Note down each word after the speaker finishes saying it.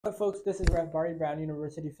Hello folks, this is Rev Barry Brown,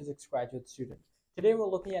 University Physics graduate student. Today we're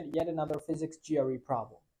looking at yet another physics GRE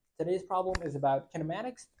problem. Today's problem is about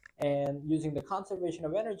kinematics and using the conservation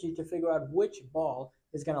of energy to figure out which ball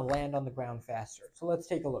is going to land on the ground faster. So let's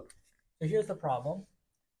take a look. So here's the problem.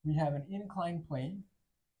 We have an inclined plane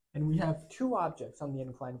and we have two objects on the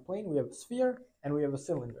inclined plane. We have a sphere and we have a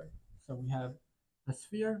cylinder. So we have a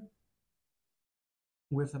sphere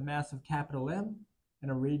with a mass of capital M and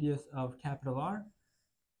a radius of capital R.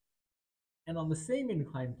 And on the same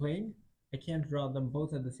inclined plane, I can't draw them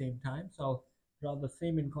both at the same time, so I'll draw the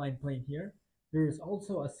same inclined plane here. There is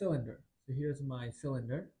also a cylinder. So here's my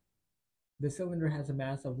cylinder. The cylinder has a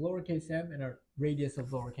mass of lowercase m and a radius of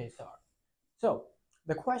lowercase r. So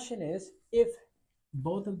the question is, if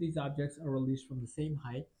both of these objects are released from the same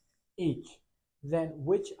height, h, then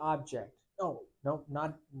which object, no,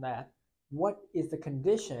 not that, what is the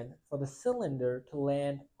condition for the cylinder to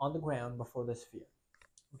land on the ground before the sphere?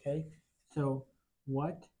 Okay, so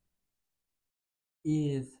what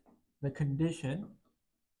is the condition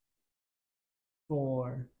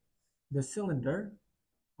for the cylinder,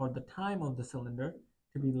 or the time of the cylinder,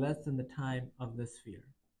 to be less than the time of the sphere?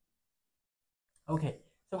 Okay,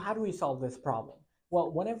 so how do we solve this problem?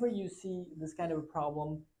 Well, whenever you see this kind of a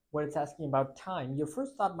problem where it's asking about time, your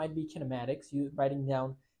first thought might be kinematics, you writing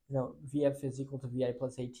down, Vf is equal to Vi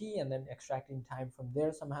plus At, and then extracting time from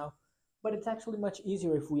there somehow. But it's actually much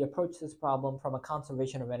easier if we approach this problem from a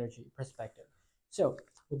conservation of energy perspective. So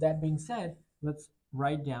with that being said, let's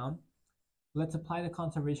apply the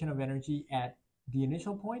conservation of energy at the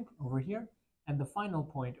initial point over here and the final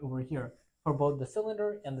point over here for both the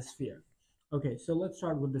cylinder and the sphere. Okay, so let's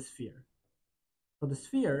start with the sphere. For the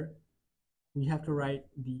sphere, we have to write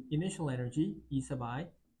the initial energy, E sub I,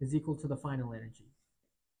 is equal to the final energy.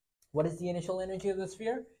 What is the initial energy of the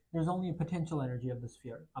sphere? There's only a potential energy of the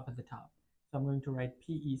sphere up at the top. So I'm going to write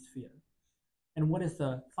PE sphere. And what is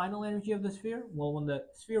the final energy of the sphere? Well, when the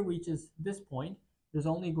sphere reaches this point, there's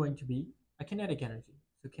only going to be a kinetic energy.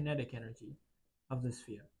 So kinetic energy of the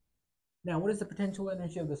sphere. Now, what is the potential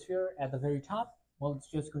energy of the sphere at the very top? Well,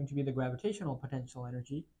 it's just going to be the gravitational potential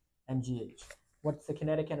energy, mgh. What's the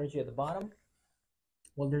kinetic energy at the bottom?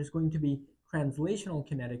 Well, there's going to be translational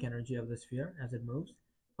kinetic energy of the sphere as it moves,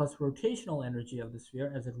 plus rotational energy of the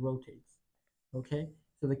sphere as it rotates. Okay,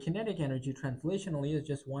 so the kinetic energy translationally is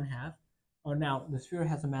just 1/2. Oh, now the sphere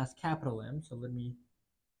has a mass capital M, so let me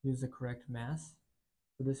use the correct mass.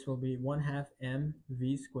 So this will be 1/2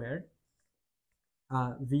 mv squared,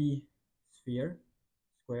 v sphere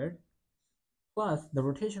squared, plus the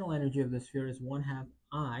rotational energy of the sphere is 1/2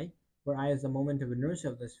 I, where I is the moment of inertia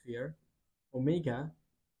of the sphere, omega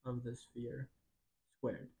of the sphere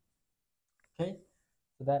squared. Okay,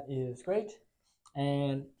 so that is great,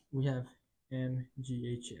 and we have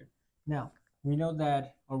mgh here. Now, we know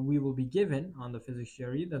that, or we will be given on the physics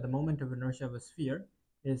GRE, that the moment of inertia of a sphere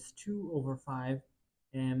is 2/5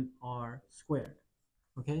 mr squared.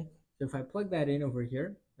 Okay, so if I plug that in over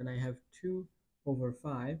here, then I have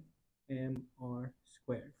 2/5 mr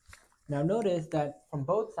squared. Now notice that from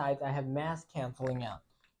both sides I have mass canceling out.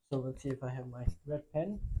 So let's see if I have my red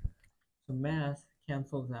pen. So mass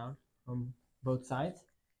cancels out from both sides,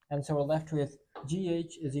 and so we're left with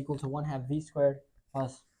GH is equal to 1/2 v squared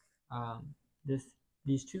plus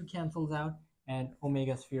these two cancels out, and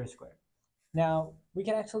omega sphere squared. Now we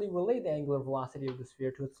can actually relate the angular velocity of the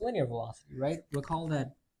sphere to its linear velocity, right? Recall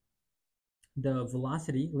that the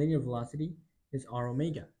velocity, linear velocity, is r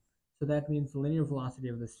omega. So that means the linear velocity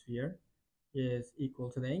of the sphere is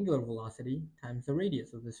equal to the angular velocity times the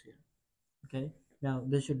radius of the sphere. Okay, now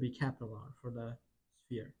this should be capital R for the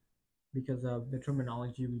sphere because of the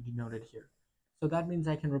terminology we denoted here. So that means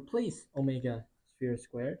I can replace omega sphere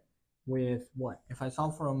squared with what? If I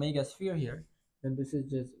solve for omega sphere here, then this is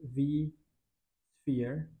just v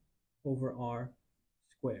sphere over r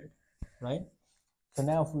squared, right? So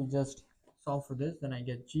now if we just solve for this, then I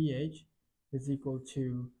get GH is equal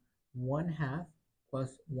to 1/2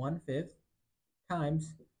 plus 1/5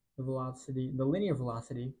 times the velocity, the linear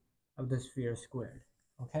velocity of the sphere squared.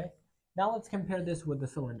 Okay, now let's compare this with the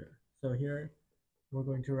cylinder. So here we're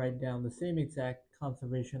going to write down the same exact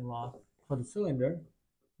conservation law for the cylinder.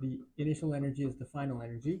 The initial energy is the final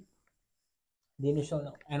energy. The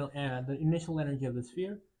initial energy of the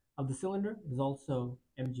sphere of the cylinder is also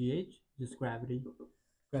mgh, just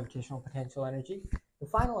gravitational potential energy. The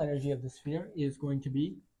final energy of the sphere is going to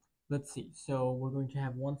be, let's see, so we're going to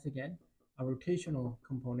have once again a rotational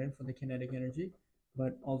component for the kinetic energy,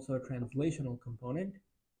 but also a translational component.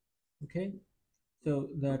 Okay, so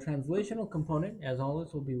the translational component, as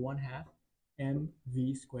always, will be 1/2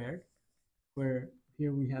 mv squared, where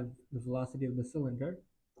here we have the velocity of the cylinder,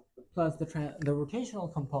 plus the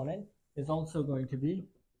rotational component is also going to be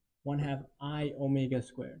 1/2 I omega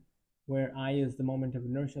squared, where I is the moment of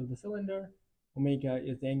inertia of the cylinder, omega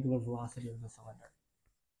is the angular velocity of the cylinder.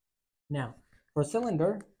 Now, for a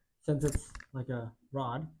cylinder, since it's like a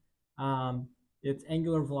rod, its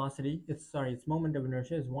angular velocity, its moment of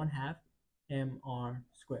inertia is 1/2 mr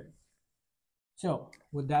squared. So,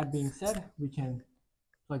 with that being said, we can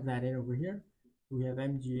plug that in over here. So we have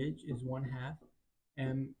mgh is 1/2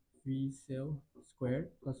 mv sil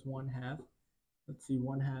squared plus 1/2, let's see,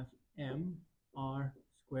 1/2 mr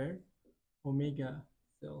squared omega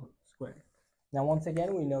sil squared. Now, once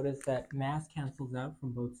again, we notice that mass cancels out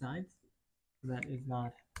from both sides, so that is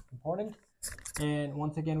not important. And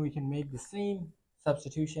once again, we can make the same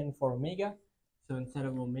substitution for omega. So instead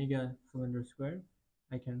of omega cylinder squared,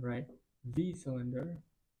 I can write v cylinder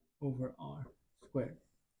over r squared.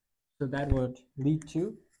 So that would lead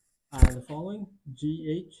to the following: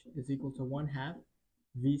 GH is equal to 1/2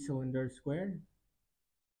 v cylinder squared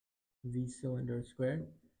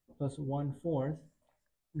plus 1/4.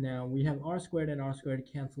 Now we have r squared and r squared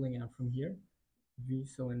canceling out from here, v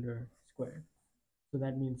cylinder squared. So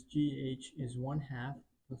that means GH is 1/2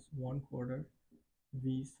 plus 1/4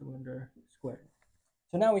 v cylinder squared.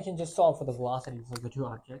 So now we can just solve for the velocities of the two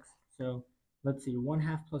objects. So let's see,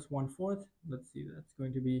 1/2 plus 1/4. Let's see, that's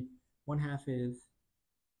going to be 1/2 is,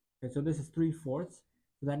 okay, so this is 3/4.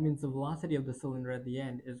 So that means the velocity of the cylinder at the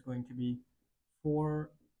end is going to be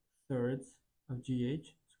 4/3 of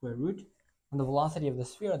GH square root. And the velocity of the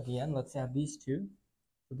sphere at the end, let's have these two.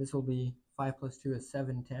 So this will be 5 plus 2 is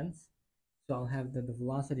 7/10. So I'll have the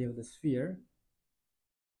velocity of the sphere.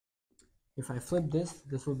 If I flip this,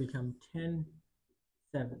 this will become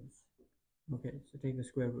 10/7. Okay, so take the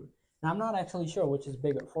square root. Now I'm not actually sure which is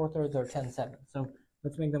bigger, 4/3 or 10/7. So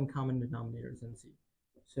let's make them common denominators and see.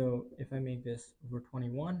 So if I make this over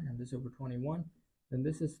 21 and this over 21, then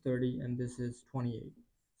this is 30 and this is 28.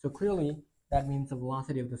 So clearly that means the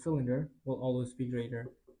velocity of the cylinder will always be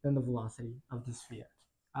greater than the velocity of the sphere.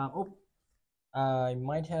 I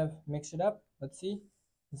might have mixed it up. Let's see.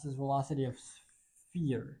 This is velocity of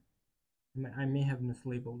sphere. I may have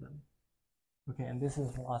mislabeled them. Okay, and this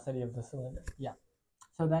is velocity of the cylinder. Yeah.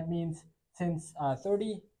 So that means since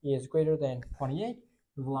 30 is greater than 28,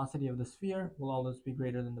 the velocity of the sphere will always be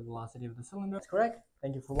greater than the velocity of the cylinder. That's correct.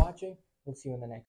 Thank you for watching. We'll see you in the next.